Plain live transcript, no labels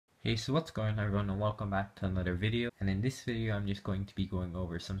Hey, so what's going on everyone, and welcome back to another video. And in this video I'm just going to be going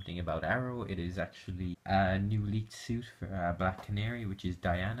over something about Arrow. It is actually a new leaked suit for Black Canary, which is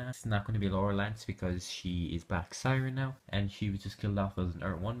Diana. It's not going to be Laura Lance because she is Black Siren now, and she was just killed off as an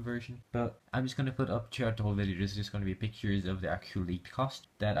Earth 1 version. But I'm just going to put up throughout the whole video, there's just going to be pictures of the actual leaked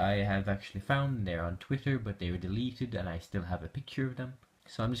costume that I have actually found. They're on Twitter, but they were deleted and I still have a picture of them.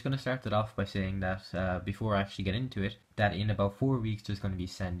 So I'm just going to start it off by saying that before I actually get into it, that in about 4 weeks there's going to be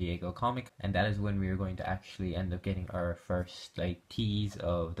San Diego Comic, and that is when we are going to actually end up getting our first tease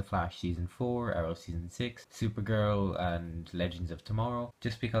of The Flash Season 4, Arrow Season 6, Supergirl, and Legends of Tomorrow,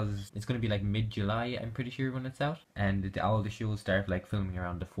 just because it's going to be like mid-July, I'm pretty sure, when it's out, and all the shows start filming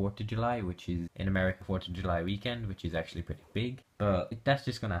around the 4th of July, which is in America 4th of July weekend, which is actually pretty big. But that's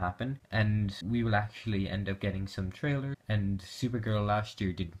just going to happen, and we will actually end up getting some trailers. And Supergirl last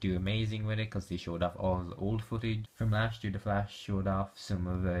year didn't do amazing with it because they showed off all the old footage from last year. The Flash showed off some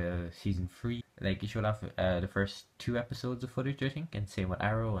of season 3. It showed off the first 2 episodes of footage, I think, and same with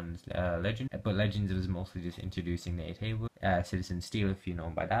Arrow and Legend. But Legends was mostly just introducing Nate Haywood, Citizen Steel, if you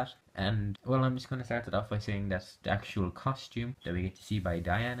know by that. And well, I'm just going to start it off by saying that the actual costume that we get to see by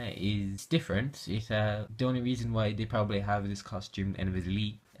Diana is different. It's the only reason why they probably have this costume and it was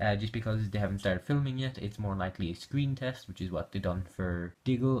leaked, just because they haven't started filming yet. It's more likely a screen test, which is what they done for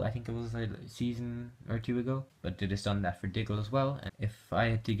Diggle. I think it was a season or 2 ago, but they just done that for Diggle as well. And if I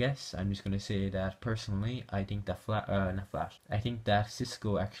had to guess, I'm just going to say that personally, I think that not Flash. I think that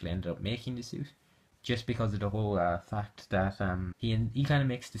Cisco actually ended up making the suit, just because of the whole fact that he kind of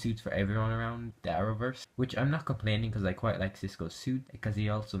makes the suits for everyone around the Arrowverse, which I'm not complaining because I quite like Cisco's suit because he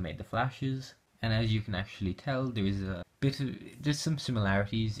also made the Flashes. And as you can actually tell, there's some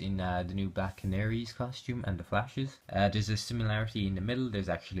similarities in the new Black Canary's costume and the Flash's. There's a similarity in the middle. There's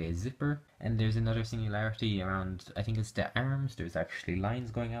actually a zipper, and there's another similarity around, I think it's the arms. There's actually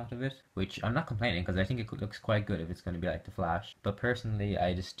lines going out of it, which I'm not complaining because I think it looks quite good if it's going to be like the Flash. But personally,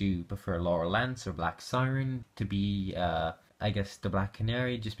 I just do prefer Laura Lance or Black Siren to be I guess the Black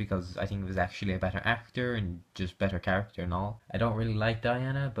Canary, just because I think it was actually a better actor and just better character and all. I don't really like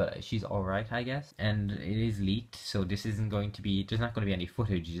Diana, but she's alright, I guess. And it is leaked, so this isn't going to be, there's not going to be any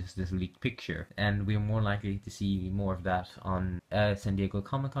footage, just this leaked picture. And we're more likely to see more of that on San Diego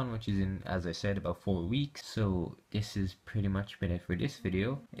Comic Con, which is in, as I said, about 4 weeks. So this is pretty much been it for this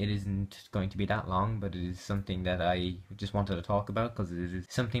video. It isn't going to be that long, but it is something that I just wanted to talk about because it is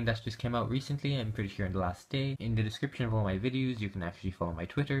something that just came out recently. I'm pretty sure in the last day. In the description of all my videos, you can actually follow my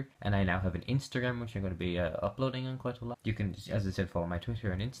Twitter, and I now have an Instagram which I'm going to be uploading on quite a lot. You can, as I said, follow my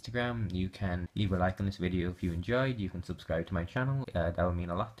Twitter and Instagram. You can leave a like on this video if you enjoyed. You can subscribe to my channel. That will mean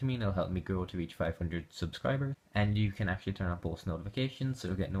a lot to me, and it'll help me grow to reach 500 subscribers. And you can actually turn on post notifications so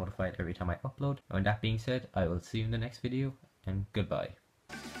you'll get notified every time I upload. And with that being said, I will see you in the next video, and goodbye.